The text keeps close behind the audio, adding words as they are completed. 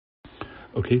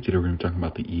Okay, today we're going to be talking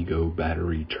about the Ego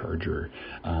battery charger.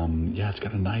 Yeah, it's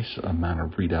got a nice amount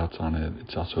of readouts on it.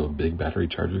 It's also a big battery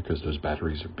charger because those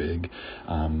batteries are big.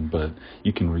 But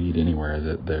you can read anywhere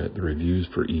that the reviews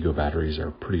for Ego batteries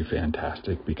are pretty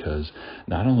fantastic because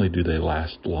not only do they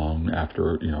last long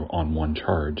after, on one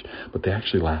charge, but they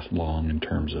actually last long in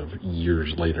terms of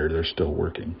years later. They're still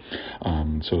working.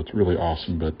 So it's really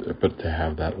awesome. But to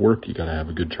have that work, you got to have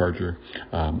a good charger.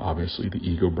 Obviously, the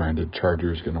Ego branded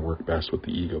charger is going to work best with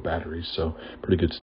the Ego batteries, so pretty good